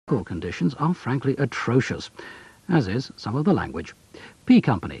School conditions are frankly atrocious, as is some of the language. P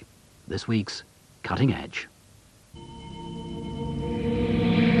Company, this week's Cutting Edge.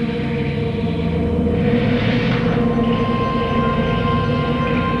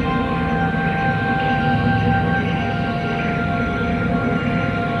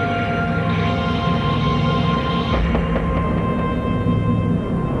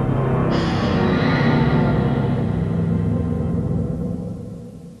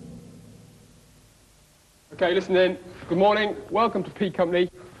 Okay, listen in. Good morning. Welcome to P Company.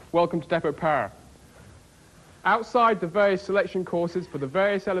 Welcome to Depot Power. Outside the various selection courses for the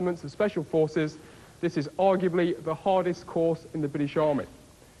various elements of Special Forces, this is arguably the hardest course in the British Army.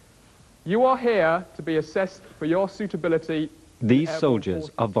 You are here to be assessed for your suitability. These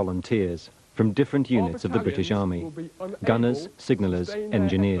soldiers are volunteers from different units of the British Army. Gunners, signallers,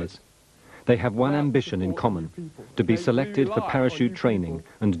 engineers. They have one ambition in common, to be selected for parachute training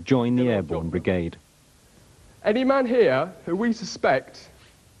and join the Airborne Brigade. Any man here who we suspect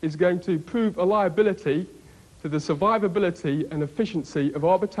is going to prove a liability to the survivability and efficiency of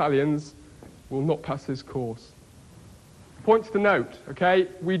our battalions will not pass this course. Points to note, okay?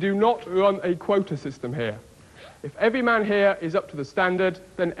 We do not run a quota system here. If every man here is up to the standard,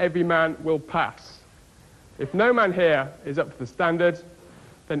 then every man will pass. If no man here is up to the standard,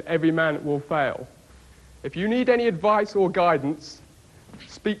 then every man will fail. If you need any advice or guidance,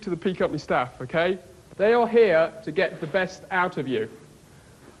 speak to the P Company staff, okay? They are here to get the best out of you.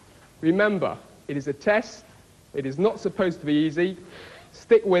 Remember, it is a test. It is not supposed to be easy.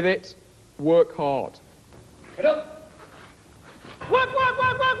 Stick with it. Work hard. Get up. Work, work,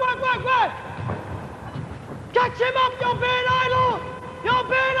 work, work, work, work, work! Catch him up, you're being idle! You're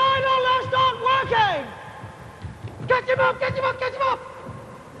being idle, that's not working! Catch him up, catch him up, catch him up!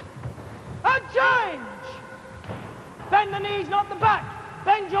 And change! Bend the knees, not the back.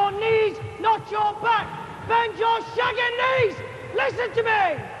 Bend your knees, not your back. Bend your shagging knees. Listen to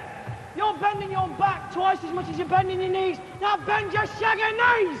me. You're bending your back twice as much as you're bending your knees. Now bend your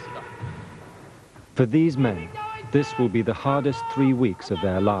shagging knees. For these men, this will be the hardest 3 weeks of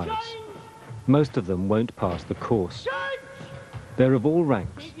their lives. Most of them won't pass the course. They're of all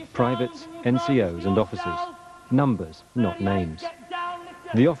ranks, privates, NCOs and officers. Numbers, not names.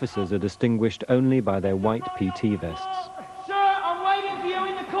 The officers are distinguished only by their white PT vests.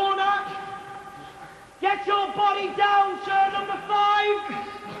 Get your body down, sir, number 5.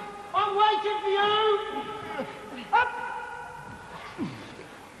 I'm waiting for you. Up.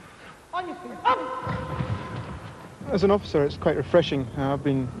 On your feet. Up. As an officer, it's quite refreshing. I've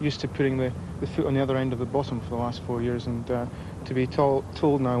been used to putting the foot on the other end of the bottom for the last 4 years, and to be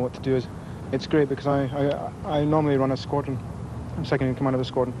told now what to do it's great, because I normally run a squadron. I'm second in command of a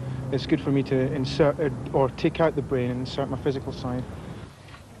squadron. It's good for me to insert or take out the brain and insert my physical side.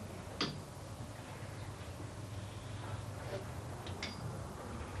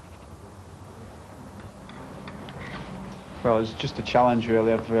 Well, it's just a challenge,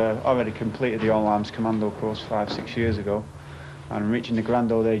 really. I've already completed the All-Arms Commando course 5-6 years ago. I'm reaching the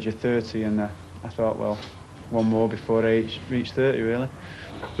grand old age of 30, and I thought, well, one more before I reach 30, really.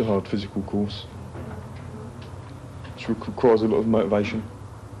 It's a hard physical course. It requires a lot of motivation,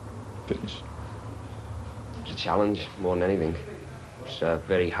 fitness. It's a challenge more than anything. It's a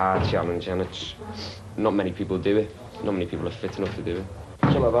very hard challenge, and it's not many people do it. Not many people are fit enough to do it.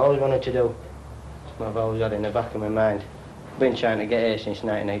 Something I've always wanted to do. Something I've always had in the back of my mind. Been trying to get here since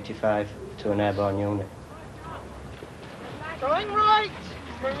 1985 to an airborne unit. Going right!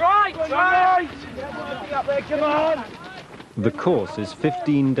 Going right! Going right! Get up there, come on! The course is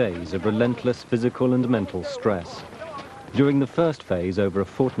 15 days of relentless physical and mental stress. During the first phase, over a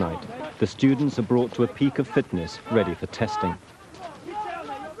fortnight, the students are brought to a peak of fitness ready for testing.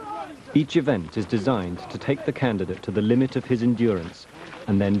 Each event is designed to take the candidate to the limit of his endurance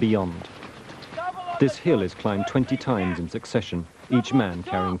and then beyond. This hill is climbed 20 times in succession, each man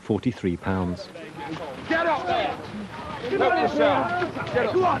carrying 43 pounds. Get up there! Get up yourself! Get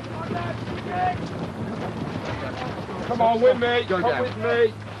up! Come on! Come on with me! Come with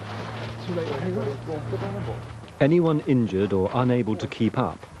me! Anyone injured or unable to keep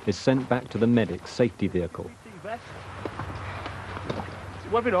up is sent back to the medic's safety vehicle.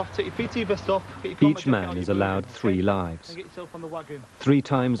 Web it off, take your PT vest off. Each man is allowed 3 lives. 3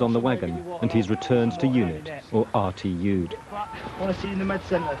 times on the wagon, and he's returned to unit, or RTU'd. I want to see you in the med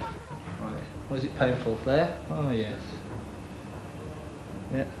centre. Was it painful there? Oh, yes.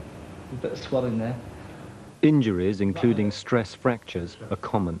 Yeah, a bit of swelling there. Injuries, including stress fractures, are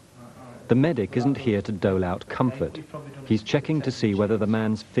common. The medic isn't here to dole out comfort. He's checking to see whether the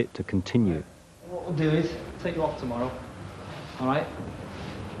man's fit to continue. What we'll do is take you off tomorrow, all right?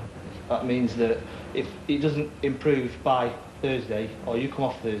 That means that if it doesn't improve by Thursday, or you come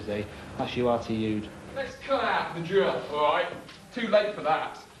off Thursday, that's you RTU'd. Let's cut out the drill, all right? Too late for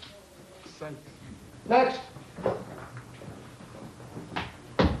that. Next.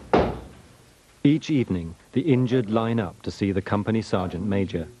 Each evening, the injured line up to see the company sergeant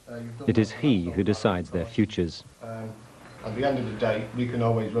major. It is he who decides their futures. At the end of the day, we can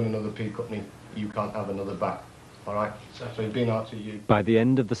always run another P company. You can't have another back. All right? So you've been RTU. By the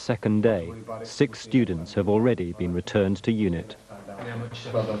end of the second day, 6 students have already been returned to unit.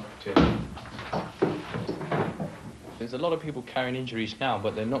 Well done. Cheers. There's a lot of people carrying injuries now,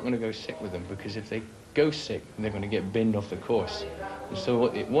 but they're not going to go sick with them, because if they go sick, they're going to get binned off the course. And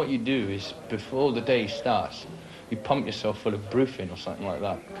so what you do is, before the day starts, you pump yourself full of Brufen or something like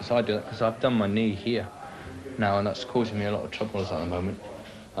that. Because I do that, because I've done my knee here now, and that's causing me a lot of troubles at the moment.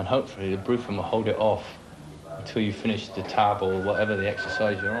 And hopefully the Brufen will hold it off until you finish the tab or whatever the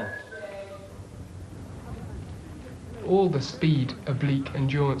exercise you're on. All the speed oblique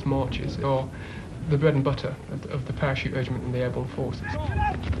endurance marches are the bread and butter of the parachute regiment and the airborne forces.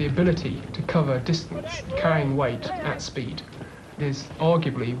 The ability to cover distance carrying weight at speed is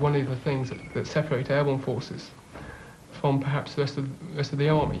arguably one of the things that separate airborne forces from perhaps the rest of the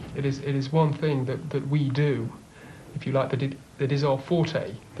army. It is one thing that we do, if you like, that is our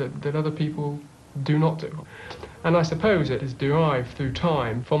forte, that other people do not do. And I suppose it is derived through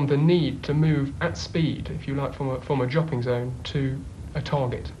time from the need to move at speed, if you like, from a dropping zone to a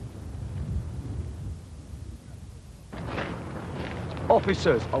target.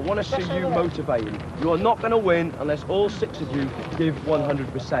 Officers, I want to see you motivated. You are not going to win unless all 6 of you give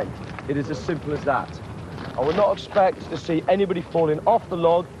 100%. It is as simple as that. I would not expect to see anybody falling off the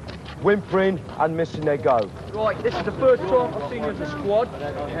log, whimpering and missing their go. Right, this is the first time I've seen you as a squad.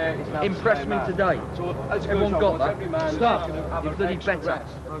 Impressed me today. Everyone got that? Stop. You're bloody better.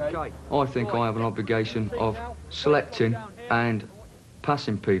 Okay. I think I have an obligation of selecting and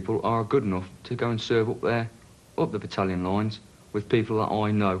passing people are good enough to go and serve up the battalion lines with people that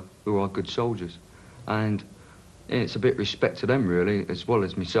I know who are good soldiers. And it's a bit of respect to them, really, as well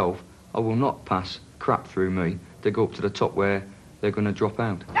as myself. I will not pass crap through me to go up to the top where they're going to drop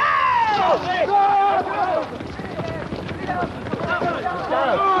out.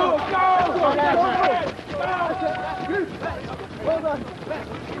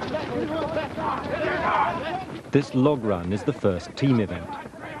 This log run is the first team event.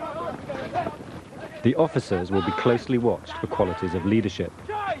 The officers will be closely watched for qualities of leadership.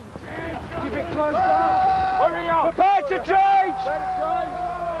 Keep it close down. Hurry up. Prepare to change.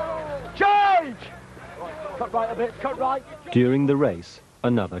 Change. Cut right a bit. Cut right. During the race,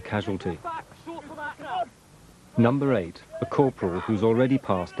 another casualty. Number 8, a corporal who's already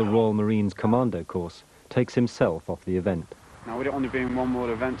passed the Royal Marines Commando course, takes himself off the event. Now, with it only being one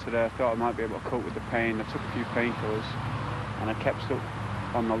more event today, I thought I might be able to cope with the pain. I took a few painkillers and I kept stuck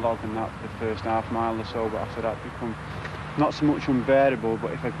on the log and that for the first half mile or so, but after that it become not so much unbearable,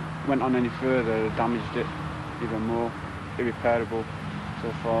 but if I went on any further, I damaged it even more, irreparable. So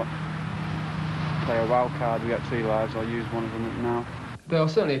I thought, play a wild card, we get 3 lives, I'll use one of them now. There are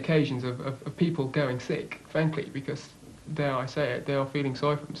certainly occasions of people going sick, frankly, because, dare I say it, they are feeling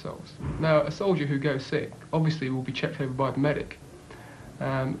sorry for themselves. Now, a soldier who goes sick obviously will be checked over by the medic,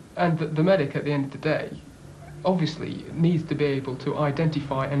 and the medic at the end of the day obviously needs to be able to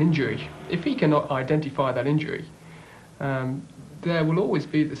identify an injury. If he cannot identify that injury, there will always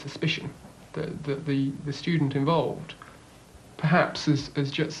be the suspicion that the student involved perhaps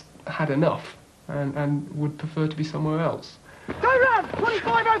has just had enough and would prefer to be somewhere else. Go round!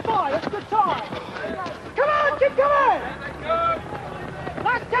 25.05, that's a good time! Come on, keep coming!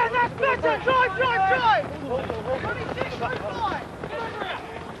 That's 10, that's better! Drive! 26.05!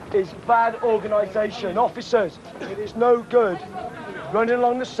 It's bad organisation. Officers, it is no good running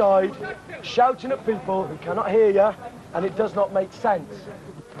along the side, shouting at people who cannot hear you, and it does not make sense.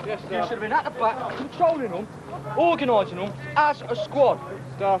 Yes, you should have been at the back, controlling them, organising them as a squad.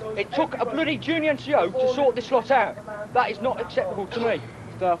 Staff. It took a bloody junior NCO to sort this lot out. That is not acceptable to me.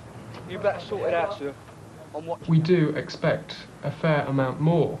 Staff, you better sort it out, sir. We do expect a fair amount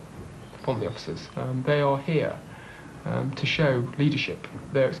more from the officers. They are here to show leadership.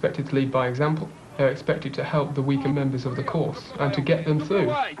 They're expected to lead by example. They're expected to help the weaker members of the course and to get them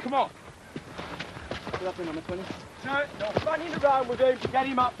through. Come on! No, running around with him, get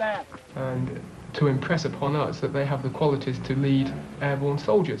him up there. And to impress upon us that they have the qualities to lead airborne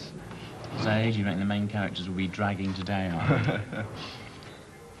soldiers. So who do you reckon the main characters will be dragging today, aren't they?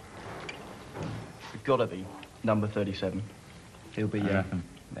 It's got to be number 37. He'll be, yeah.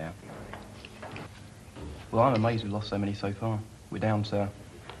 Well, I'm amazed we've lost so many so far. We're down to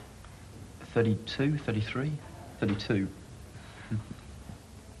 32, 33, 32.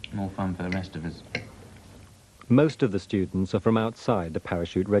 More fun for the rest of us. Most of the students are from outside the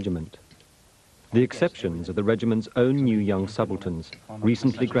parachute regiment. The exceptions are the regiment's own new young subalterns,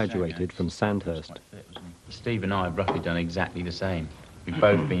 recently graduated from Sandhurst. Steve and I have roughly done exactly the same. We've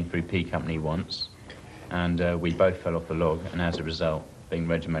both been through P Company once, and we both fell off the log, and as a result, being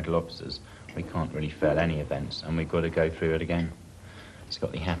regimental officers, we can't really fail any events, and we've got to go through it again. It's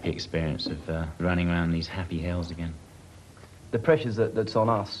got the happy experience of running around these happy hills again. The pressures that's on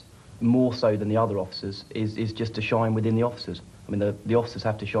us, more so than the other officers, is just to shine within the officers. I mean, the officers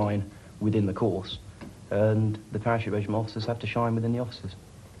have to shine within the course, and the parachute regiment officers have to shine within the officers.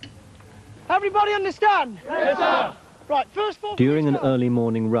 Everybody understand? Yes, sir. Right, first four. During an early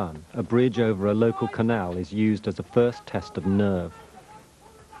morning run, a bridge over a local canal is used as a first test of nerve.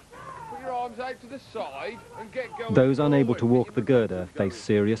 Put your arms out to the side and get going. Those unable to walk the girder face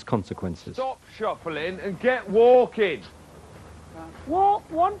serious consequences. Stop shuffling and get walking. Walk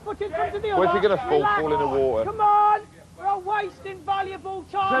one foot in front of the other. Where's he going to fall in the water? Come on! We're wasting valuable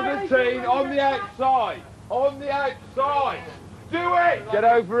time. 17 on the outside. On the outside. Do it! Get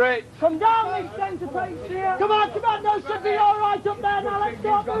over it. Come down these centre plates here. Come on, no, should be all right up there now. Let's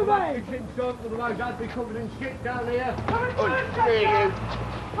start moving. Otherwise I'd be covered in shit down here. Come on,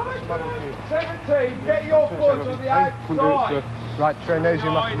 17, get your foot on the outside. Right,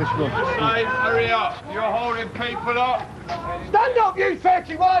 Trainasium after this run. Hurry up. You're holding people up. Stand up, you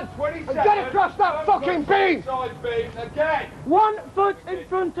 31! 20 and get across that fucking beam! Side beam again. 1 foot in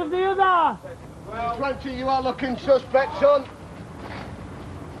front of the other. Well, 20, you are looking suspect, son.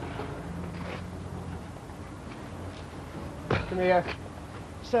 Come here.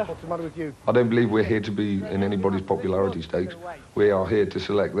 Sir. What's the matter with you? I don't believe we're here to be in anybody's popularity stakes. We are here to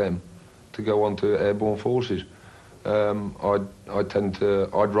select them to go on to airborne forces.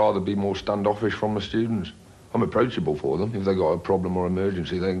 I'd rather be more standoffish from the students. I'm approachable for them. If they've got a problem or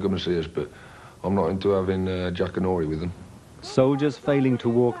emergency, they can come and see us, but I'm not into having Jackanory with them. Soldiers failing to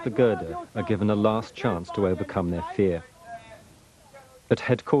walk the girder are given a last chance to overcome their fear. At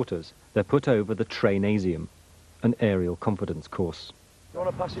headquarters, they're put over the Trainasium, an aerial confidence course. You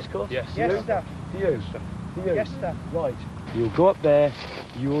want to pass this course? Yes. Yes, sir. Do you? Do you? Yes, sir. Right. You'll go up there,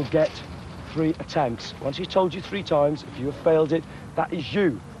 you will get 3 attempts. Once he's told you 3 times, if you have failed it, that is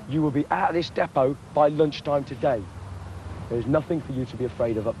you. You will be out of this depot by lunchtime today. There is nothing for you to be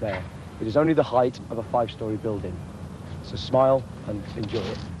afraid of up there. It is only the height of a 5-story building. So smile and enjoy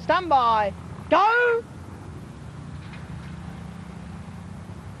it. Stand by. Go!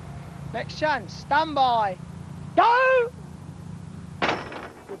 Next chance. Stand by. Go!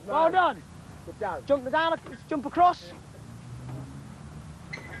 Well done. Jump across.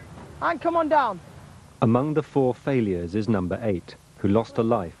 And come on down. Among the 4 failures is number 8, who lost a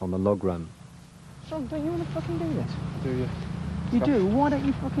life on the log run. Son, don't you want to fucking do this? Do you? You do? Why don't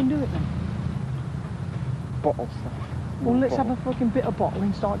you fucking do it then? Bottle stuff. Well, let's have a fucking bit of bottle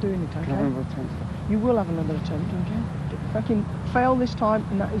and start doing it, okay? Can I have another attempt? You will have another attempt, okay? Fucking fail this time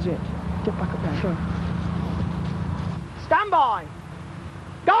and that is it. Get back up there, go. Stand by.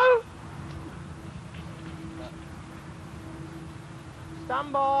 Go!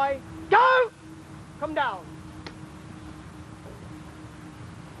 Stand by. Go! Come down.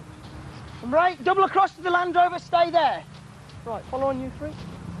 Right, double across to the Land Rover, stay there. Right, follow on you 3.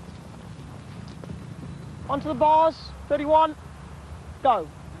 Onto the bars, 31, go.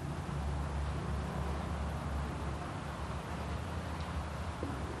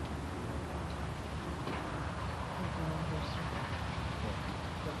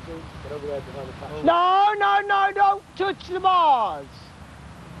 No, don't touch the bars.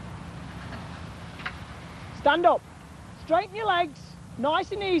 Stand up. Straighten your legs.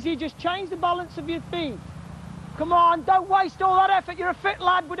 Nice and easy, just change the balance of your feet. Come on, don't waste all that effort. You're a fit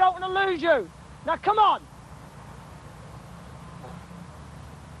lad, we don't want to lose you. Now, come on.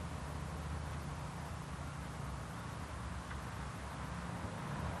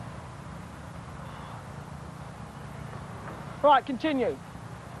 Right, continue.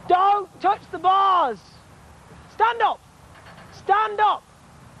 Don't touch the bars. Stand up. Stand up.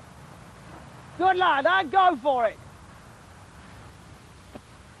 Good lad, and go for it.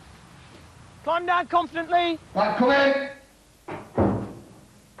 Climb down confidently. Right, come in.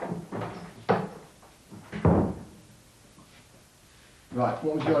 Right,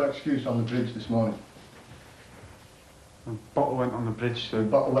 what was your excuse on the bridge this morning? A bottle went on the bridge, sir. The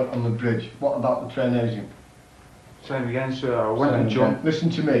bottle went on the bridge. What about the Trainasium? Same again, sir. I went and jumped.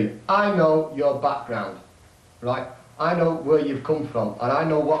 Listen to me. I know your background, right? I know where you've come from, and I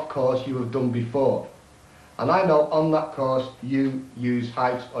know what course you have done before. And I know on that course you use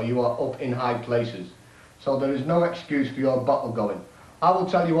heights or you are up in high places. So there is no excuse for your bottle going. I will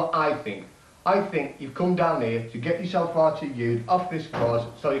tell you what I think. I think you've come down here to get yourself RTU'd off this course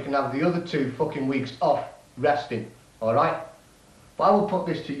so you can have the other 2 fucking weeks off resting, alright? But I will put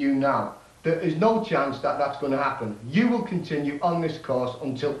this to you now. There is no chance that that's going to happen. You will continue on this course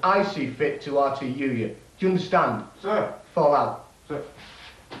until I see fit to RTU you. Do you understand? Sir. Fall out. Sir.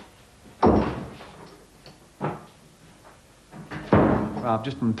 Well, I've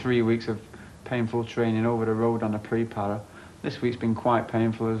just done 3 weeks of painful training over the road on a pre-para. This week's been quite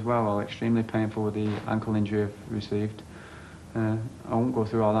painful as well, or extremely painful with the ankle injury I've received. I won't go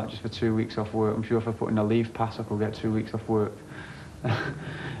through all that just for 2 weeks off work. I'm sure if I put in a leave pass I could get 2 weeks off work.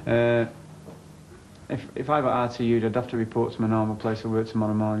 If I got RTU'd, I'd have to report to my normal place of work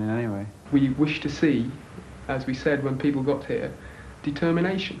tomorrow morning anyway. We wish to see, as we said when people got here,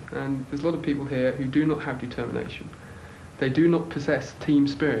 determination. And there's a lot of people here who do not have determination. They do not possess team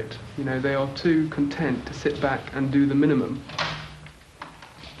spirit. You know, they are too content to sit back and do the minimum.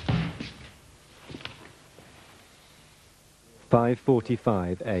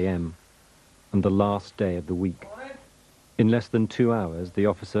 "5:45 a.m. and the last day of the week. In less than 2 hours, the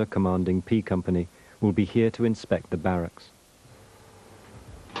officer commanding P Company will be here to inspect the barracks.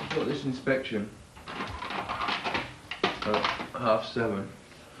 I've got this inspection at 7:30,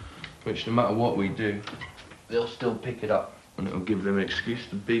 which no matter what we do, they'll still pick it up, and it'll give them an excuse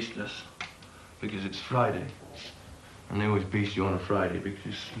to beast us because it's Friday. And they always beast you on a Friday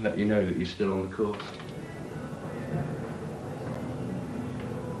because let you know that you're still on the course.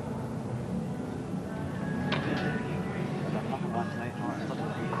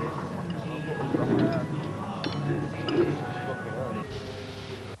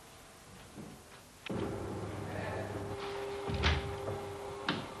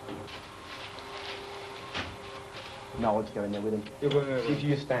 No, I'll just go in there with him. If you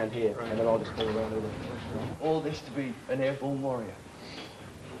just stand here, and then I'll just fall around with him. All this to be an airborne warrior.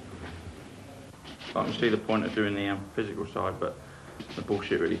 I can see the point of doing the physical side, but the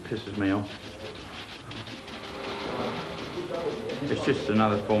bullshit really pisses me off. It's just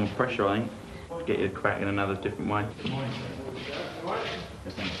another form of pressure, I think, to get you to crack in another different way.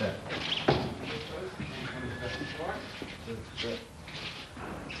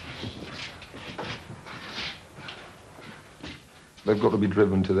 They've got to be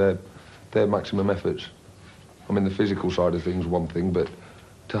driven to their maximum efforts. I mean, the physical side of things, one thing, but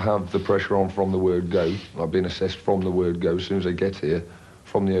to have the pressure on from the word go, like being assessed from the word go, as soon as they get here,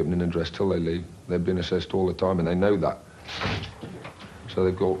 from the opening address till they leave, they've been assessed all the time, and they know that. So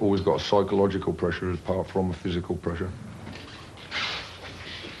they've always got a psychological pressure apart from a physical pressure.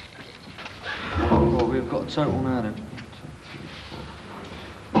 Well, we've got a total now then.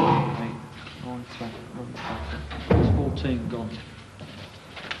 8, 9, 10, 11, 12. There's 14 gone.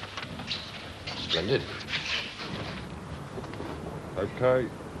 Splendid. Okay.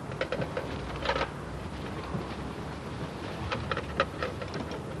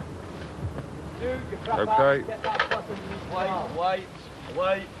 Okay. Wait, away,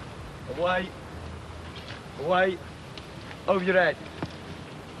 away, away, over your head.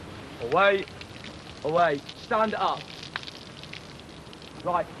 Away, away, stand up.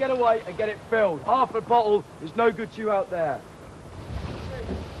 Right, get away and get it filled. Half a bottle is no good to you out there.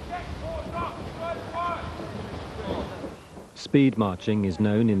 Speed marching is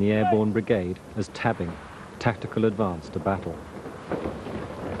known in the Airborne Brigade as tabbing, tactical advance to battle.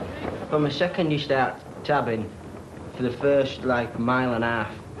 From the second you start tabbing, for the first mile and a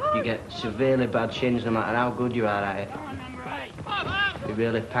half, you get severely bad shins no matter how good you are at it. It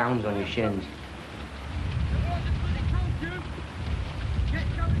really pounds on your shins.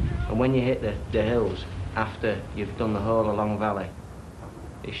 And when you hit the hills, after you've done the whole along valley,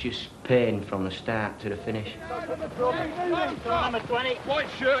 it's just pain from the start to the finish. Number 20. White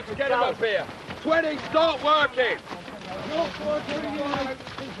shirts, get him up here. 20, start working.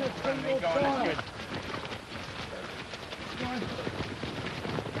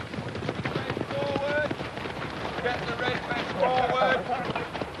 Forward. Get the red men forward.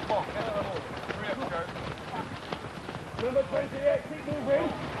 Come on, get them all. 3 of them go. Number 28, keep moving.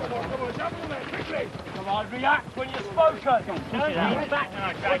 Come on, double men, quickly. Come on, react when you're spoken.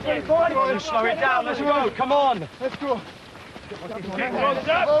 Slow it down, let's go, come on. Let's go.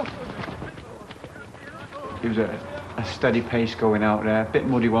 It was a steady pace going out there, a bit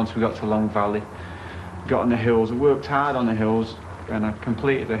muddy once we got to Long Valley. Got on the hills, I worked hard on the hills, and I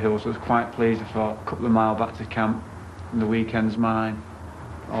completed the hills. I was quite pleased. I thought, a couple of miles back to camp, and the weekend's mine,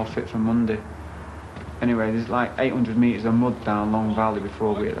 all fit for Monday. Anyway, there's like 800 metres of mud down Long Valley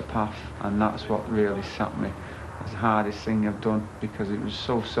before we hit the path, and that's what really sapped me. It's the hardest thing I've done because it was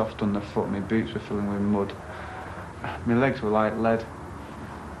so soft underfoot, my boots were filling with mud. My legs were like lead,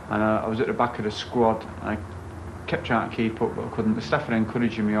 and I was at the back of the squad. I kept trying to keep up, but I couldn't. The staff were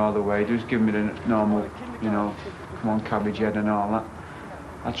encouraging me all the way, just giving me the normal, you know, come on, cabbage head and all that.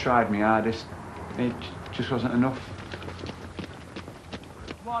 I tried my hardest, it just wasn't enough.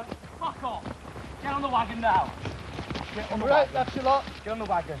 Right, fuck off! Get on the wagon now! Get on the wagon. That's your lot. Get on the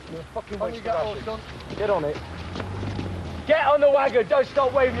wagon. You're a fucking waste of ration. Get on it. Get on the wagon, don't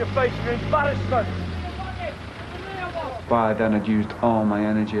stop waving your face in embarrassment. By then I'd used all my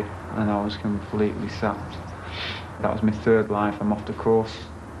energy and I was completely sapped. That was my third life, I'm off the course.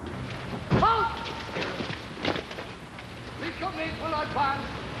 Halt! Please come in when I plan.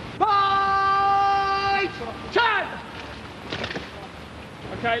 Fight! Turn!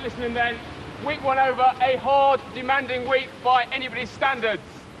 Okay, listening then. Week 1 over, a hard, demanding week by anybody's standards.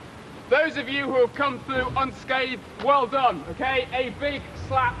 Those of you who have come through unscathed, well done, okay? A big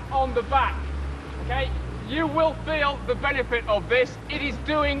slap on the back, okay? You will feel the benefit of this. It is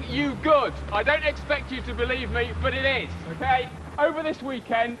doing you good. I don't expect you to believe me, but it is, okay? Over this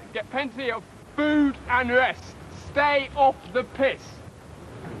weekend, get plenty of food and rest. Stay off the piss.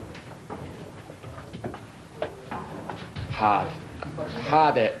 Hard.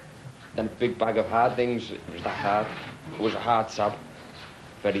 Harder than a big bag of hard things. It was that hard. It was a hard sab.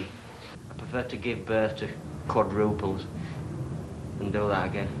 Very. I prefer to give birth to quadruples and do that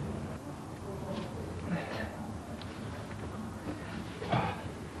again.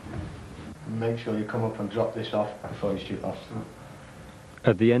 Make sure you come up and drop this off before you shoot off.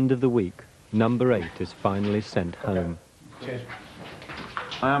 At the end of the week, number 8 is finally sent home. Cheers.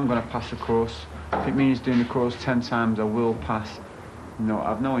 I am going to pass the course. If it means doing the course 10 times, I will pass. No,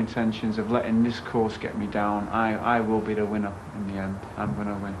 I've no intentions of letting this course get me down. I will be the winner in the end. I'm going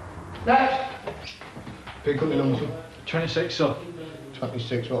to win. Next! Pick up the number. 26, sir.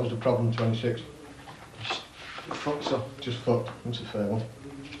 26, what was the problem, 26? Fuck, sir. Just fucked. That's a fair one.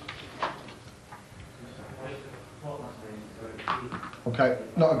 Okay,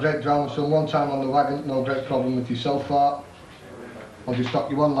 not a great drama, so one time on the wagon, no great problem with you so far. I'll just stop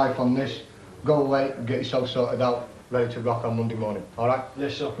you one life on this. Go away and get yourself sorted out, ready to rock on Monday morning. All right?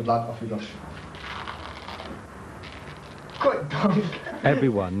 Yes, sir. Good lad, off you go. Quick, down.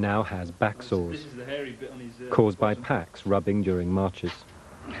 Everyone now has back sores, caused by packs rubbing during marches.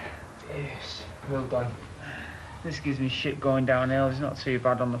 Yes. Well done. This gives me shit going downhill. It's not too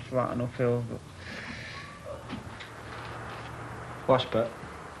bad on the flat and uphill, but... Last bit.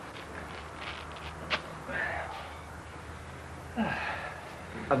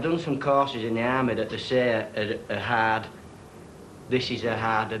 I've done some courses in the army that they say are hard. This is a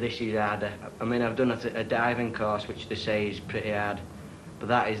harder, this is harder. I mean, I've done a diving course which they say is pretty hard, but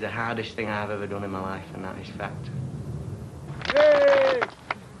that is the hardest thing I've ever done in my life, and that is fact. Yay!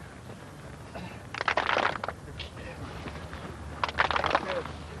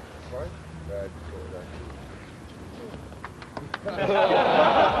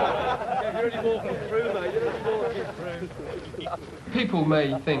 People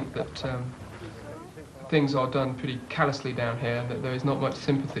may think that things are done pretty callously down here and that there is not much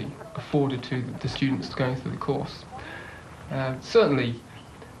sympathy afforded to the students going through the course. Certainly,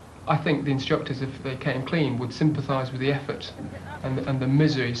 I think the instructors, if they came clean, would sympathise with the effort and the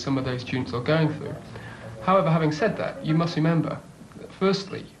misery some of those students are going through. However, having said that, you must remember,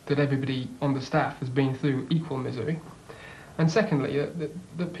 firstly, that everybody on the staff has been through equal misery, and secondly,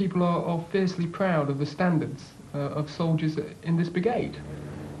 that people are fiercely proud of the standards of soldiers in this brigade.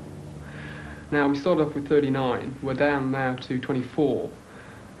 Now, we started off with 39, we're down now to 24,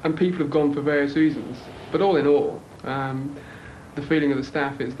 and people have gone for various reasons, but all in all, the feeling of the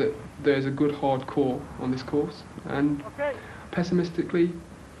staff is that there's a good hard core on this course, and pessimistically,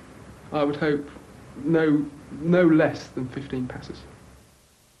 I would hope no less than 15 passes.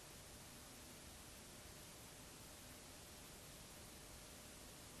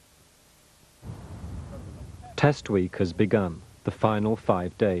 Test week has begun, the final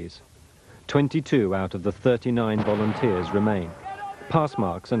 5 days. 22 out of the 39 volunteers remain. Pass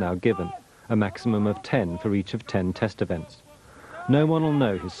marks are now given, a maximum of 10 for each of 10 test events. No one will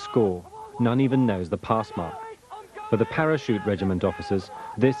know his score, none even knows the pass mark. For the parachute regiment officers,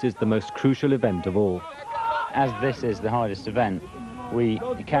 this is the most crucial event of all. As this is the hardest event, we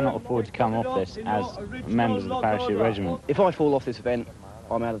cannot afford to come off this as members of the parachute regiment. If I fall off this event,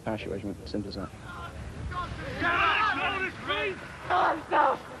 I'm out of the parachute regiment, simple as that.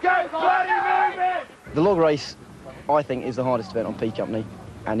 The log race, I think, is the hardest event on P Company,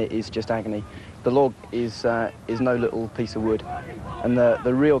 and it is just agony. The log is no little piece of wood, and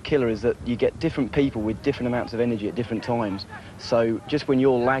the real killer is that you get different people with different amounts of energy at different times. So just when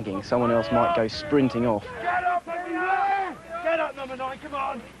you're lagging, someone else might go sprinting off. Get up, everyone! Get up, number 9, come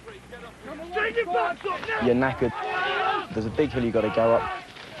on! Straight your backs up now! You're knackered. There's a big hill you've got to go up.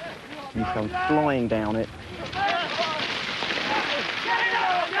 You come flying down it.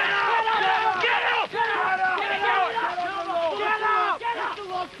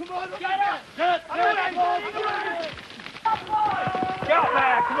 Get up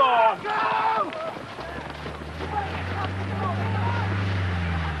there, come on!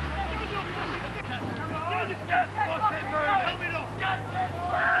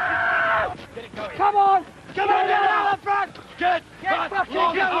 Come on! Come on, get out the front! Get back in,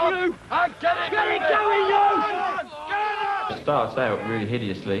 Garoo! Get it going, you! It starts out really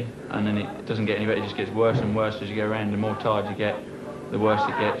hideously, and then it doesn't get any better. It just gets worse and worse as you go around. The more tired you get, the worse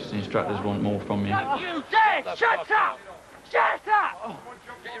it gets. The instructors want more from you. You dead! Shut up! Shut up!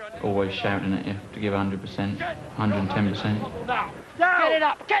 Always shouting at you to give 100%, 110%. Now, get it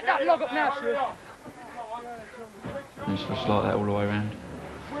up! Get that log up now, sir! And it's just like that all the way around.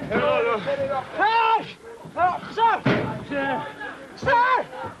 Hey! Sir! Sir!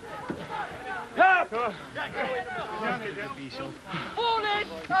 Help! Fall in!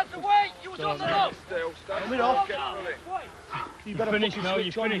 That's the way! You was on the log! Come off! You finished now,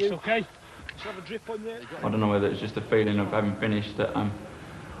 you finished, okay? I don't know whether it's just a feeling of having finished that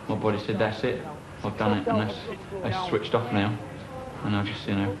my body said, that's it, I've done it, and that's switched off now. And I just,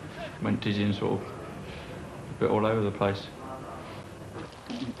 went dizzy and sort of a bit all over the place.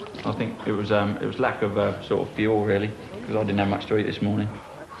 I think it was lack of sort of fuel, really, because I didn't have much to eat this morning.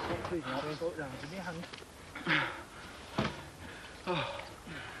 You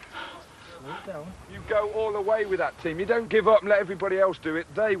go all the way with that team. You don't give up and let everybody else do it.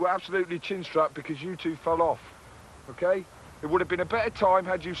 They were absolutely chin-strapped because you two fell off, OK? It would have been a better time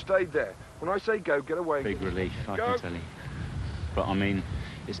had you stayed there. When I say go, get away. Big relief, I can tell you. But, I mean,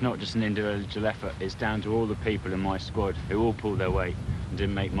 it's not just an individual effort. It's down to all the people in my squad who all pulled their weight and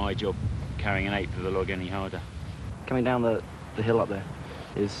didn't make my job carrying an 1/8 of the log any harder. Coming down the hill up there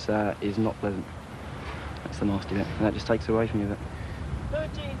is not pleasant. That's the nasty bit, and that just takes away from you a bit.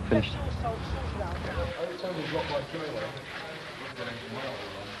 Finished.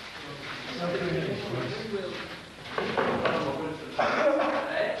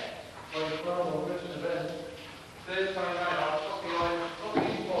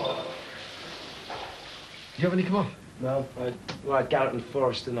 Do you have any come off? No, I had Garrett and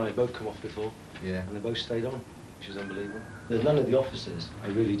Forrest and I both come off before. Yeah. And they both stayed on, which is unbelievable. There's none of the officers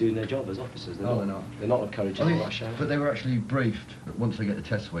are really doing their job as officers. They're not. They're not encouraging the rush hour. But they were actually briefed that once they get the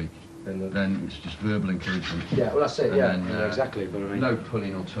test week, then it's just verbal encouragement. Yeah, well that's it, yeah, then, exactly. But I mean, no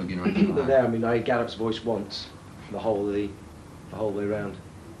pulling or tugging or anything like that. There, I mean, I heard Garrett's voice once, the whole way round.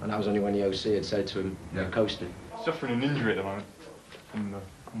 And that was only when the OC had said to him, you're coasting. Suffering an injury at the moment on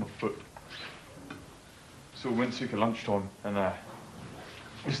my foot. So I went sick at lunchtime and I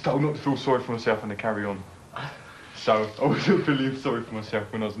was told not to feel sorry for myself and to carry on. So I wasn't feeling sorry for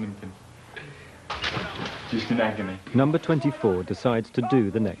myself when I was limping. Just in agony. Number 24 decides to do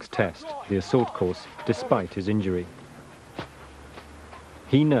the next test, the assault course, despite his injury.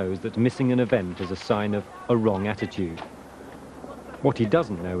 He knows that missing an event is a sign of a wrong attitude. What he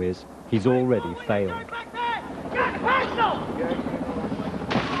doesn't know is he's already failed. Get past him!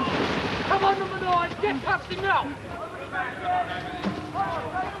 Come on, number 9, get past him now!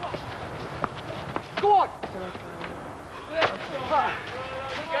 Go on!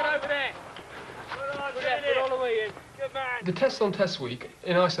 Get over there! Get all the way in. Good man! The tests on test week,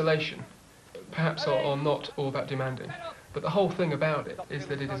 in isolation, perhaps are not all that demanding. But the whole thing about it is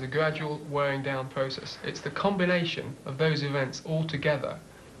that it is a gradual wearing down process. It's the combination of those events all together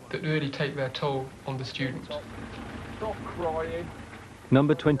that really take their toll on the student. Stop crying.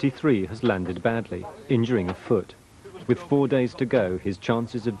 Number 23 has landed badly, injuring a foot. With 4 days to go, his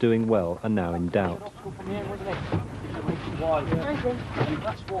chances of doing well are now in doubt. Why?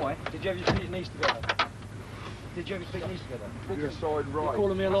 That's why. Did you have your feet and knees together? Did you have your feet and knees together? Your side right. You're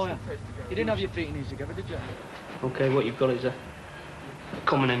calling me a liar. You didn't have your feet and knees together, did you? Okay, what you've got is a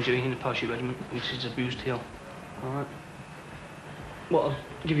common injury in the parachute regiment, which is a bruised heel. All right. What I'll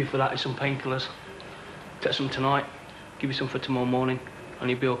give you for that is some painkillers. Take some tonight, give you some for tomorrow morning, and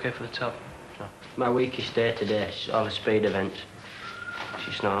you'll be okay for the tub. My weakest day today is all the speed events.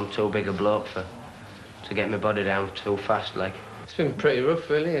 Just know I'm too big a bloke to get my body down too fast, like. It's been pretty rough,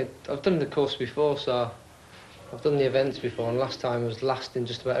 really. I've done the course before, so I've done the events before, and last time I was last in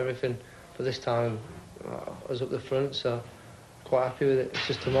just about everything. But this time I was up the front, so quite happy with it. It's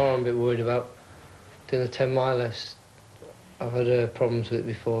just tomorrow I'm a bit worried about. doing the 10 milers, I've had problems with it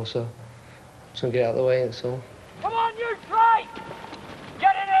before, so I'm just going to get it out of the way, that's all. Come on, you try!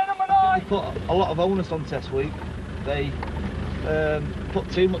 Get in here, number 9! They put a lot of onus on test week. They put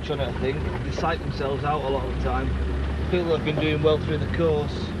too much on it, I think. They psych themselves out a lot of the time. People that have been doing well through the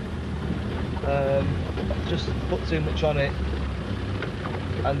course just put too much on it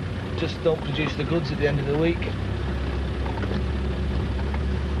and just don't produce the goods at the end of the week.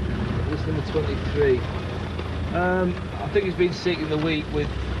 This is number 23. I think he's been sick in the week with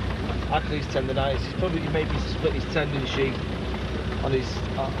Achilles tendonitis. He's probably maybe split his tendon sheet on his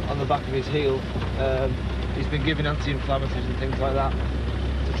on the back of his heel. He's been given anti-inflammatories and things like that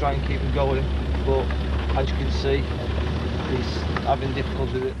to try and keep him going, but as you can see, he's having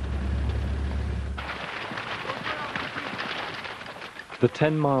difficulty with it. The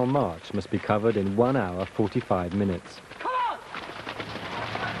 10-mile march must be covered in 1 hour 45 minutes.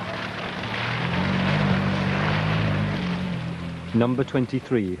 Number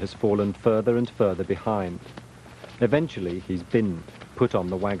 23 has fallen further and further behind. Eventually, he's binned, put on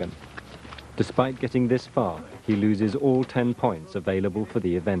the wagon. Despite getting this far, he loses all 10 points available for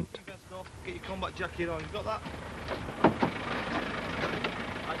the event. Get your combat jacket on, you got that?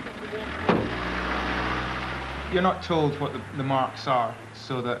 You're not told what the marks are,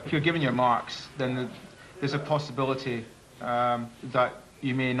 so that if you're given your marks, then there's a possibility that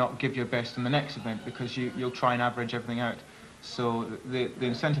you may not give your best in the next event because you'll try and average everything out. So the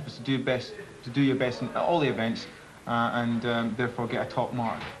incentive is to do your best in all the events, and therefore get a top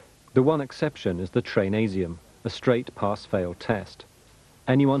mark. The one exception is the Trainasium, a straight pass-fail test.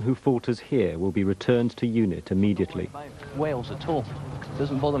 Anyone who falters here will be returned to unit immediately. Wales at all.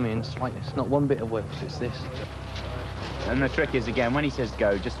 Doesn't bother me in the slightest. Not one bit of Wales, it's this. And the trick is, again, when he says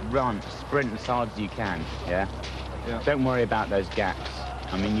go, just run, sprint as hard as you can, yeah? Don't worry about those gaps.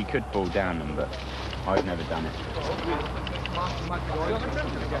 I mean, you could fall down them, but I've never done it.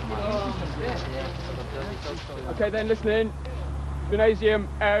 Okay then, listen in. Gymnasium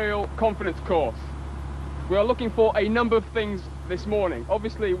Aerial Confidence Course. We are looking for a number of things this morning.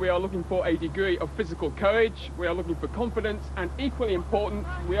 Obviously, we are looking for a degree of physical courage, we are looking for confidence, and equally important,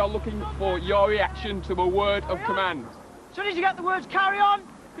 we are looking for your reaction to a word of command. As soon as you get the words carry on,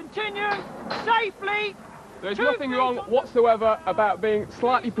 continue, safely. There's nothing wrong whatsoever about being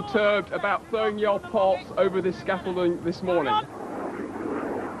slightly perturbed about throwing your parts over this scaffolding this morning.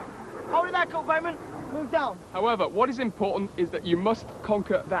 Hold it there, Cookbateman. Move down. However, what is important is that you must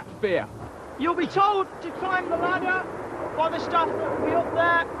conquer that fear. You'll be told to climb the ladder by the staff that will be up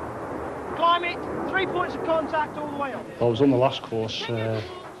there. Climb it, 3 points of contact all the way up. I was on the last course,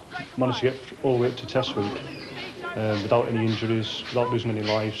 managed to get all the way up to test week without any injuries, without losing any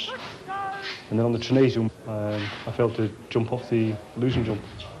lives. And then on the Trainasium, I failed to jump off the losing jump.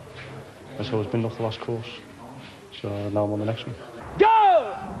 And so I was binned off the last course. So now I'm on the next one.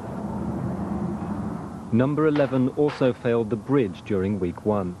 Go! Number 11 also failed the bridge during week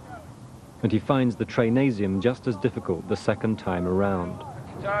 1. And he finds the Trainasium just as difficult the second time around.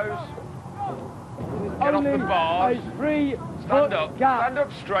 Toes. Get off the bars. Free Stand up. Gap. Stand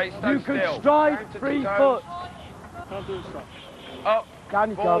up straight. Stand You still. can stride Down to 3 the foot. toes. Can't do stuff. Up. Down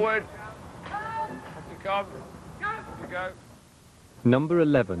you come. Forward. Off you come. Off you go. Number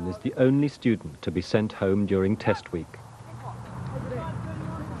 11 is the only student to be sent home during test week.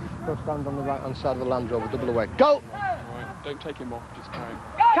 Go stand on the right-hand side of the Land Rover, double away. Go! Right, don't take him off, just carry him.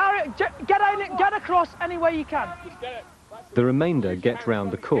 Carry it, get across any way you can. The remainder get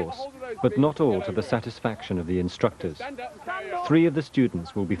round the course, but not all to the satisfaction of the instructors. 3 of the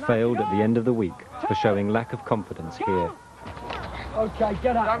students will be failed at the end of the week for showing lack of confidence here. Okay,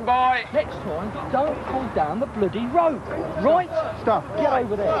 get up. Stand by. Next time, don't pull down the bloody rope. Right? Stop. Get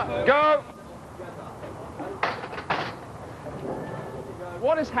over there. Go.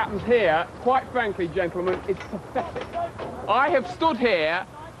 What has happened here, quite frankly, gentlemen, is pathetic. I have stood here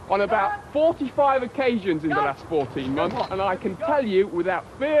on about 45 occasions in the last 14 months, and I can tell you, without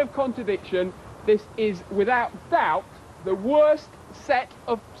fear of contradiction, this is, without doubt, the worst set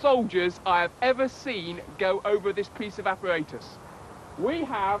of soldiers I have ever seen go over this piece of apparatus. We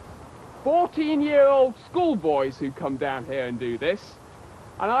have 14-year-old schoolboys who come down here and do this,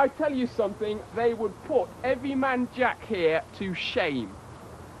 and I tell you something, they would put every man jack here to shame.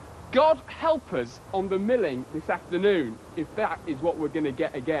 God help us on the milling this afternoon, if that is what we're going to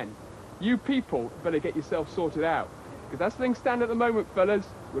get again. You people better get yourself sorted out, because as things stand at the moment, fellas,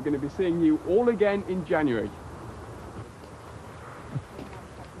 we're going to be seeing you all again in January.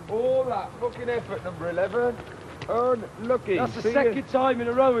 All that fucking effort, number 11. Unlucky. That's the second time in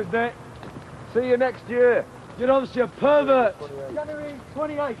a row, isn't it? See you next year. You're obviously a pervert. January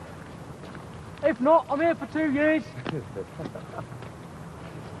 28th. If not, I'm here for 2 years.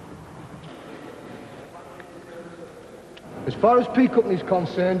 As far as P Company is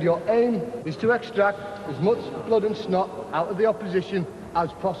concerned, your aim is to extract as much blood and snot out of the opposition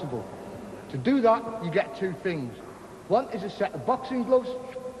as possible. To do that, you get 2 things. One is a set of boxing gloves,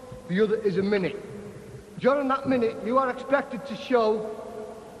 the other is a minute. During that minute, you are expected to show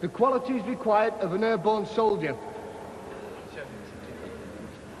the qualities required of an airborne soldier.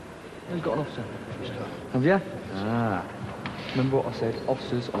 You've got an officer. Have you? Ah. Remember what I said?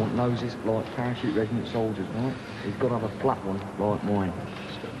 Officers, I want noses like parachute regiment soldiers, right? You've got to have a flat one like mine.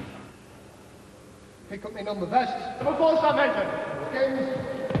 Pick up my number vests. Number 4, Sir Major.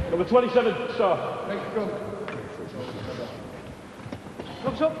 Skins. Number 27, sir. Thank you.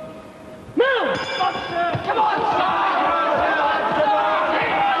 Comes up. Now! Come on,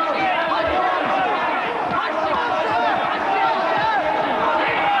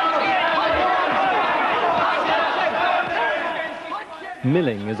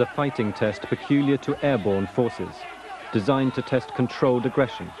 Milling is a fighting test peculiar to airborne forces, designed to test controlled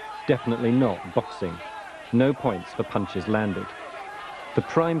aggression, definitely not boxing. No points for punches landed. The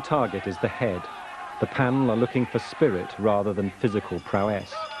prime target is the head. The panel are looking for spirit rather than physical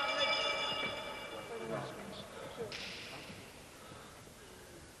prowess.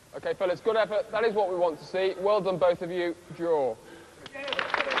 Okay, fellas, good effort. That is what we want to see. Well done, both of you. Draw.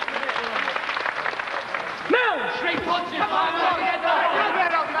 Mill! Straight punches! Come on!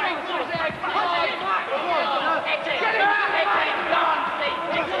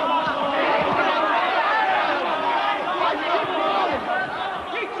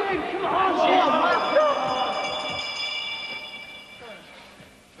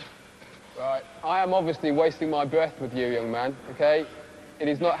 Right, I am obviously wasting my breath with you, young man, okay? It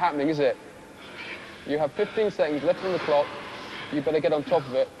is not happening, is it? You have 15 seconds left on the clock. You better get on top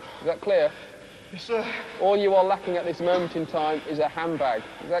of it. Is that clear? Yes, sir. All you are lacking at this moment in time is a handbag.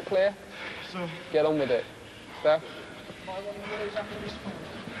 Is that clear? Yes, sir. Get on with it. Steph?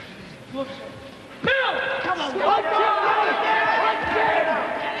 Mill! Come on! Stop!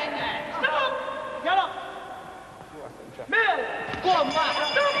 Get up! Mill! Go on, Matt!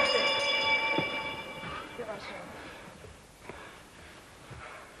 Stop!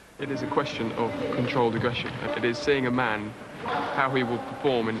 It is a question of controlled aggression. It is seeing a man, how he will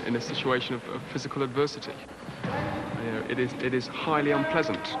perform in a situation of physical adversity. You know, it is highly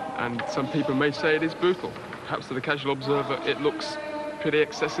unpleasant, and some people may say it is brutal. Perhaps to the casual observer it looks pretty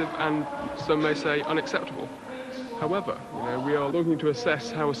excessive, and some may say unacceptable. However, you know, we are looking to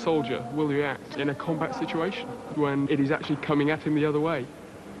assess how a soldier will react in a combat situation when it is actually coming at him the other way.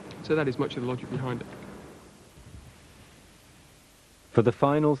 So that is much of the logic behind it. For the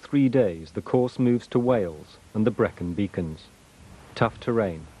final 3 days, the course moves to Wales and the Brecon Beacons. Tough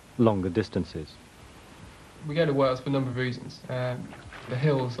terrain, longer distances. We go to Wales for a number of reasons. The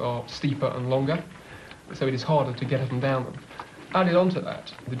hills are steeper and longer, so it is harder to get up and down them. Added on to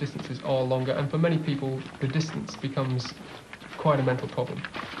that, the distances are longer, and for many people, the distance becomes quite a mental problem.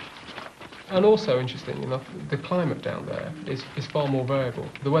 And also, interestingly enough, the climate down there is far more variable.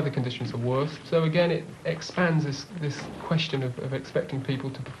 The weather conditions are worse, so again, it expands this question of expecting people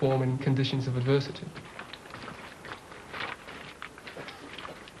to perform in conditions of adversity.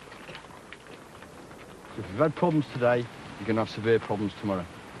 If you've had problems today, you're going to have severe problems tomorrow.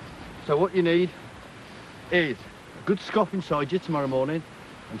 So what you need is a good scoff inside you tomorrow morning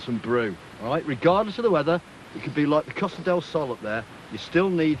and some brew, all right? Regardless of the weather, it could be like the Costa del Sol up there, you still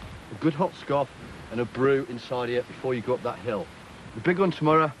need a good hot scoff and a brew inside here before you go up that hill. The big one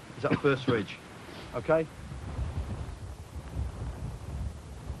tomorrow is that first ridge, okay?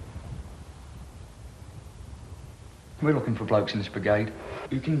 We're looking for blokes in this brigade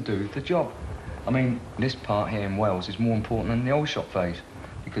who can do the job. I mean, this part here in Wales is more important than the old shop phase,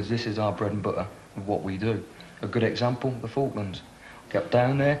 because this is our bread and butter of what we do. A good example, the Falklands. Get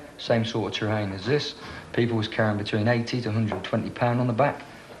down there, same sort of terrain as this. People was carrying between 80 to 120 pound on the back.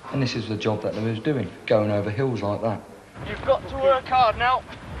 And this is the job that they was doing, going over hills like that. You've got to work hard now.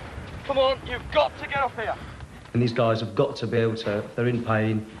 Come on, you've got to get up here. And these guys have got to be able to, if they're in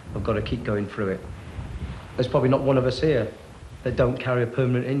pain, they've got to keep going through it. There's probably not one of us here that don't carry a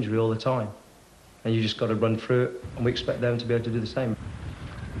permanent injury all the time. And you just got to run through it, and we expect them to be able to do the same.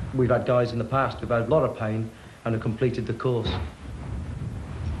 We've had guys in the past who've had a lot of pain and have completed the course.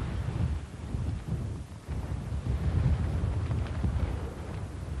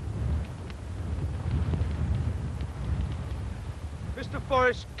 Mr.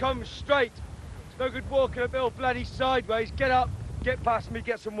 Forrest, come straight. It's no good walking uphill bloody sideways. Get up, get past me,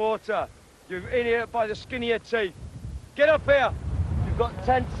 get some water. You're in here by the skin of your teeth. Get up here. You've got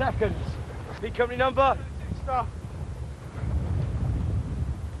 10 seconds. P company number. Stop.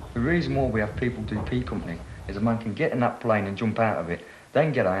 The reason why we have people do P company is a man can get in that plane and jump out of it,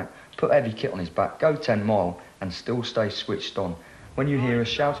 then get out, put heavy kit on his back, go 10 mile and still stay switched on. When you hear us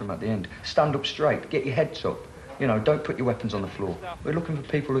shout at the end, stand up straight, get your heads up. You know, don't put your weapons on the floor. We're looking for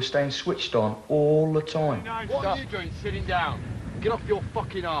people who are staying switched on all the time. What are you doing sitting down? Get off your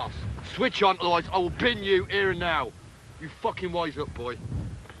fucking arse. Switch on, otherwise I will pin you here and now. You fucking wise up, boy.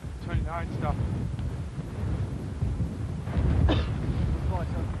 29, stop.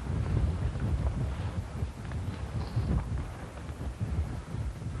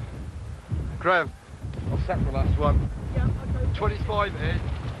 Graham, I'll set the last one. Yeah, okay. 25 in.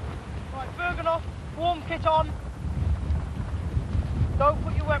 Right, Berganoff, warm kit on. Don't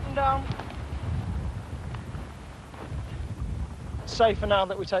put your weapon down. It's safer now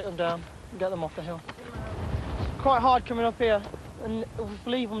that we take them down and get them off the hill. It's quite hard coming up here, and if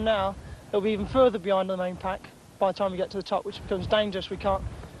we leave them now, they'll be even further behind the main pack by the time we get to the top, which becomes dangerous. We can't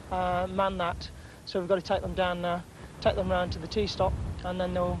man that, so we've got to take them down now, take them round to the T-stop, and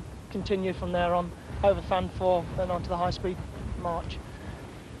then they'll continue from there on over Fan 4, then on to the high-speed march.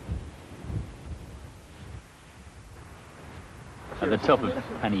 At the top of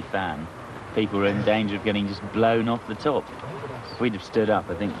Penny Fan, people were in danger of getting just blown off the top. If we'd have stood up,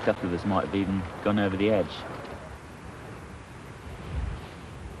 I think a couple of us might have even gone over the edge.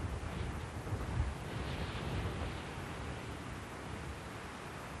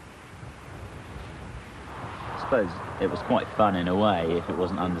 I suppose it was quite fun in a way if it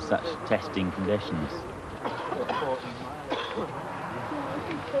wasn't under such testing conditions.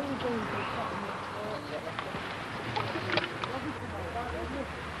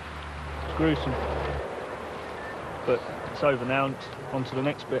 It's gruesome. But it's over now and on to the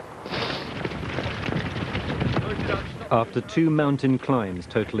next bit. After 2 mountain climbs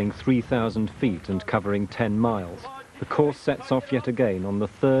totaling 3,000 feet and covering 10 miles, the course sets off yet again on the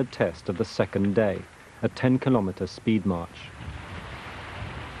 3rd test of the 2nd day, a 10-kilometre speed march.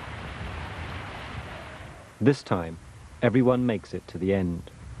 This time, everyone makes it to the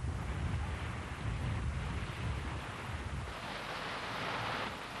end.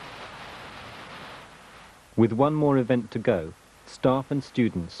 With one more event to go, staff and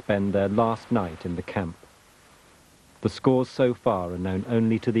students spend their last night in the camp. The scores so far are known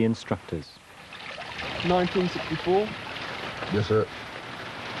only to the instructors. 1964. Yes, sir.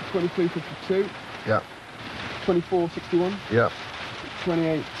 2352. Yeah. 2461. Yeah.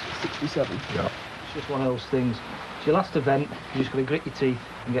 2867. Yeah. It's just one of those things. It's your last event, you just got to grit your teeth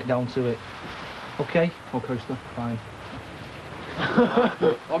and get down to it. Okay? Okay, sir. Fine.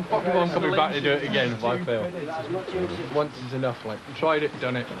 I'm fucking on coming back to do it again if I fail. Once is enough, like, tried it,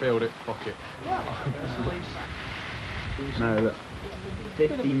 done it, failed it, fuck it. No, look,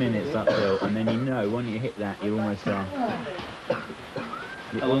 50 minutes uphill, and then you know when you hit that, you're almost there.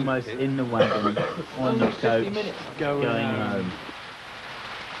 You're almost in the wagon, on the coach, going home.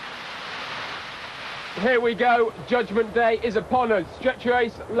 Here we go, Judgment Day is upon us. Stretcher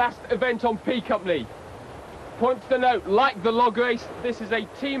race, last event on P Company. Points to note, like the log race, this is a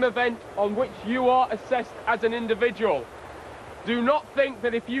team event on which you are assessed as an individual. Do not think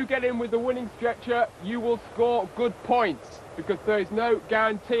that if you get in with the winning stretcher, you will score good points, because there is no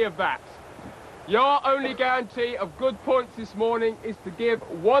guarantee of that. Your only guarantee of good points this morning is to give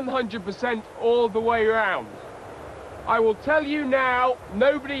 100% all the way round. I will tell you now,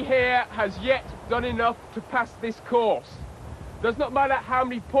 nobody here has yet done enough to pass this course. Does not matter how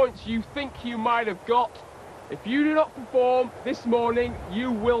many points you think you might have got. If you do not perform this morning,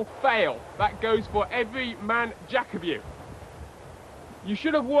 you will fail. That goes for every man jack of you. You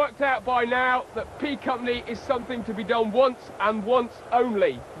should have worked out by now that P Company is something to be done once and once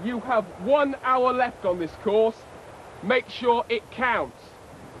only. You have 1 hour left on this course. Make sure it counts.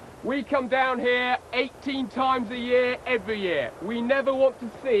 We come down here 18 times a year, every year. We never want to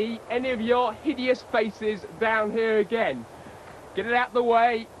see any of your hideous faces down here again. Get it out the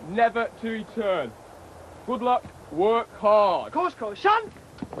way, never to return. Good luck, work hard. Course, son!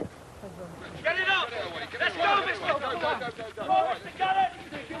 Get it up! Let's go, Mr.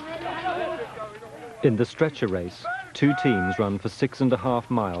 In the stretcher race, 2 teams run for 6.5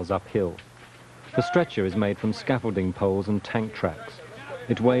 miles uphill. The stretcher is made from scaffolding poles and tank tracks.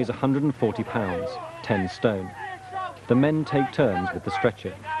 It weighs 140 pounds, 10 stone. The men take turns with the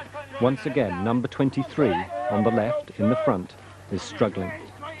stretcher. Once again, number 23, on the left, in the front, is struggling.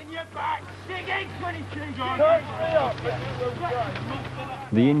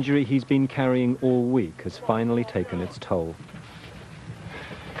 The injury he's been carrying all week has finally taken its toll.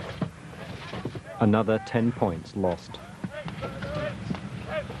 Another 10 points lost.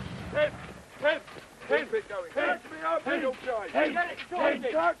 The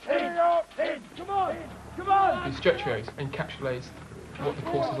stretcher aids encapsulates what the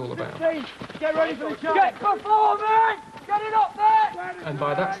course is all about. Get ready for the charge. Get performing! Get it up there! And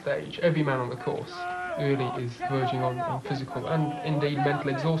by that stage, every man on the course really is verging on physical and indeed mental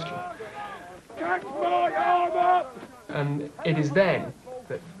exhaustion. Catch my arm up! And it is then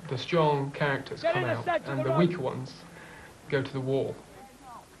that the strong characters come out and the weaker ones go to the wall.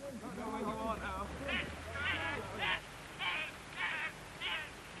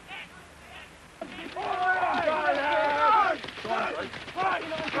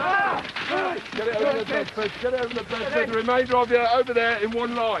 Get it over the bed, Fred. Get it over the bed, Fred. The remainder of you over there in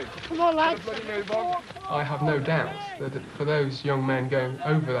one line. Come on, lads. I have no doubt that for those young men going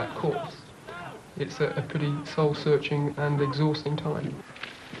over that course, it's a pretty soul-searching and exhausting time.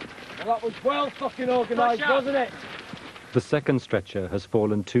 Well, that was well fucking organised, wasn't it? The second stretcher has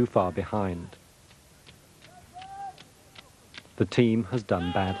fallen too far behind. The team has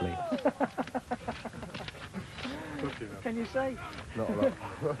done badly. Can you say? Not a lot.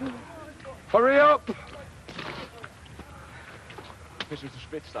 Hurry up! This was the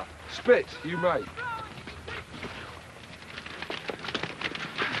Spit stuff. Spit, you mate.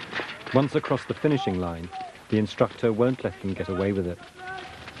 Once across the finishing line, the instructor won't let them get away with it.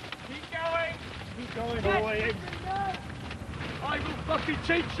 Keep going, boy. I will fucking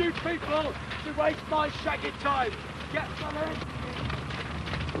teach you people to waste my shaggy time. Get something.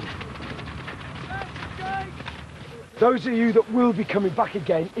 Those of you that will be coming back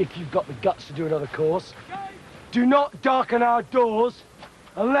again, if you've got the guts to do another course, do not darken our doors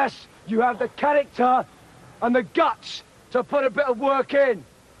unless you have the character and the guts to put a bit of work in.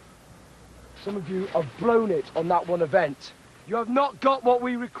 Some of you have blown it on that one event. You have not got what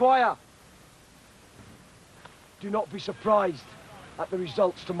we require. Do not be surprised at the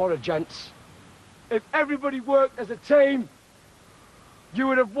results tomorrow, gents. If everybody worked as a team, you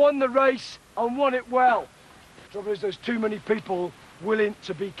would have won the race and won it well. The trouble is there's too many people willing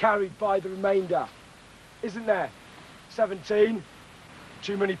to be carried by the remainder. Isn't there? 17.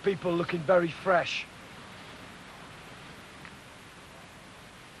 Too many people looking very fresh.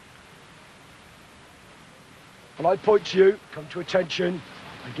 When I point to you, come to attention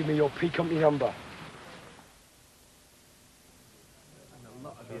and give me your P Company number.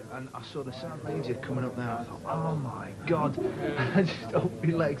 And I saw the South Ranger coming up there. I thought, oh my God! And I just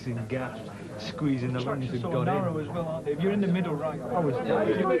opened my legs and gasped, squeezing the lungs and got in. As well, aren't they? If you're in the middle, right? I was. I'm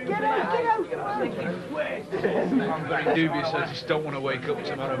very dubious. I just don't want to wake up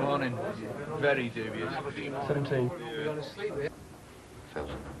tomorrow morning. Very dubious. 17. Phil,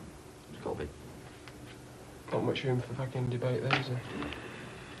 it's got to be. Not much room for fucking debate there, is there?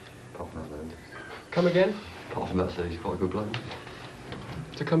 Apart from that, then. Come again? Apart from that, he's quite a good bloke.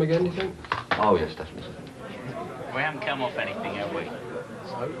 To come again, you think? Oh, yes, definitely. We haven't come off anything, have we?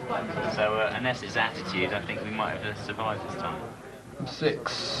 So, unless it's attitude, I think we might have survived this time.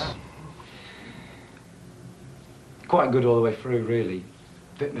 6. Quite good all the way through, really,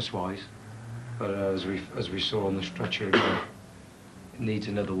 fitness-wise. But as we saw on the stretcher again, it needs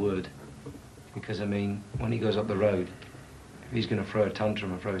another word. Because, I mean, when he goes up the road, if he's going to throw a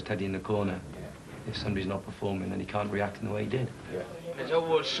tantrum and throw his teddy in the corner, if somebody's not performing, then he can't react in the way he did. Yeah. There's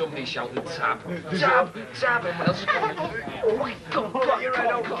always somebody shouting, tab, tab, tab, and else oh my God, get your head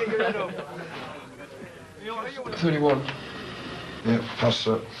up, get your head up. 31. Yeah, pass,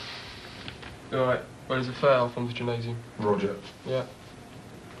 sir. All right, well, there's a foul from the gymnasium. Roger. Yeah.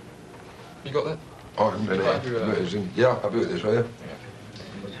 You got that? I haven't been here. Yeah, happy with this, are you?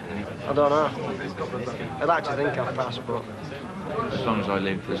 I don't know. I'd like to think I've passed, but... As long as I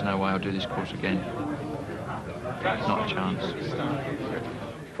live, there's no way I'll do this course again. Not a chance.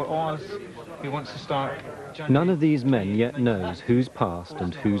 For Oz, he wants to start... None of these men yet knows who's passed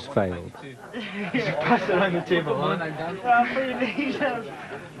and who's failed. Pass it around the table, huh?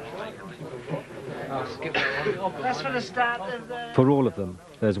 That's for the start of the... For all of them,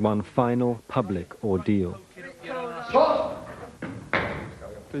 there's one final public ordeal.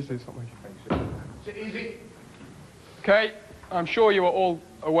 Please do something. Sit easy. Okay, I'm sure you are all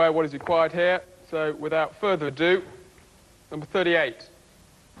aware what is required here, so without further ado, number 38.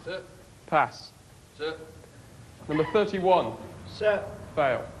 Sir. Pass. Sir. Number 31. Sir.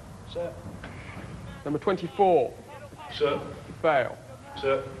 Fail. Sir. Number 24. Sir. Fail.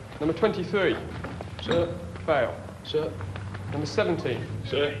 Sir. Number 23. Sir. Fail. Sir. Number 17.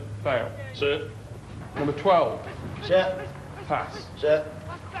 Sir. Fail. Sir. Number 12. Sir. Pass. Sir.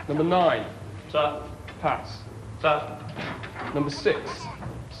 Number 9. Sir. Pass. Sir. Number 6.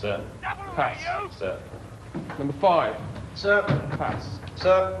 Sir. Pass. Sir. Number 5. Sir. Pass.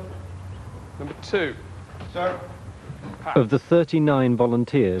 Sir. Number 2. Sir. Of the 39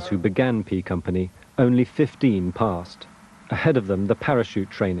 volunteers who began P Company, only 15 passed. Ahead of them, the parachute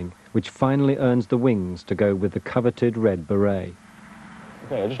training, which finally earns the wings to go with the coveted red beret.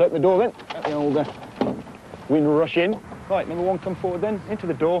 Okay, I'll just open the door then. Let the old wind rush in. Right, number one, come forward then, into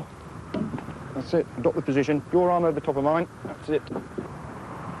the door. That's it, adopt the position. Your arm over the top of mine, that's it.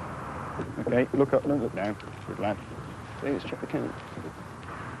 Okay, look up, don't look down. Good lad. Okay, let's check the camera.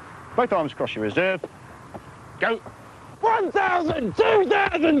 Both arms across your reserve. Go. 1,000,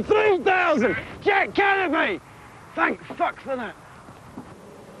 2,000, 3,000! Jack Canopy! Thank fuck for that.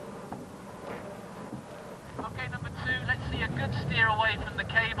 Okay, number 2, let's see a good steer away from the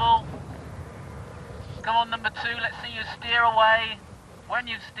cable. Come on, number 2, let's see you steer away. When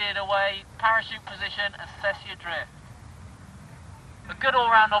you've steered away, parachute position, assess your drift. A good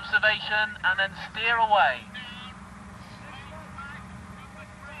all-round observation, and then steer away.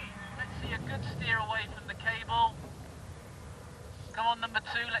 Let's see a good steer away from the cable. Come on, number 2,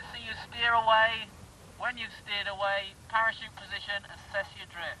 let's see you steer away. When you've steered away, parachute position, assess your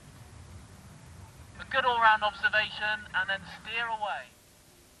drift. A good all-round observation, and then steer away.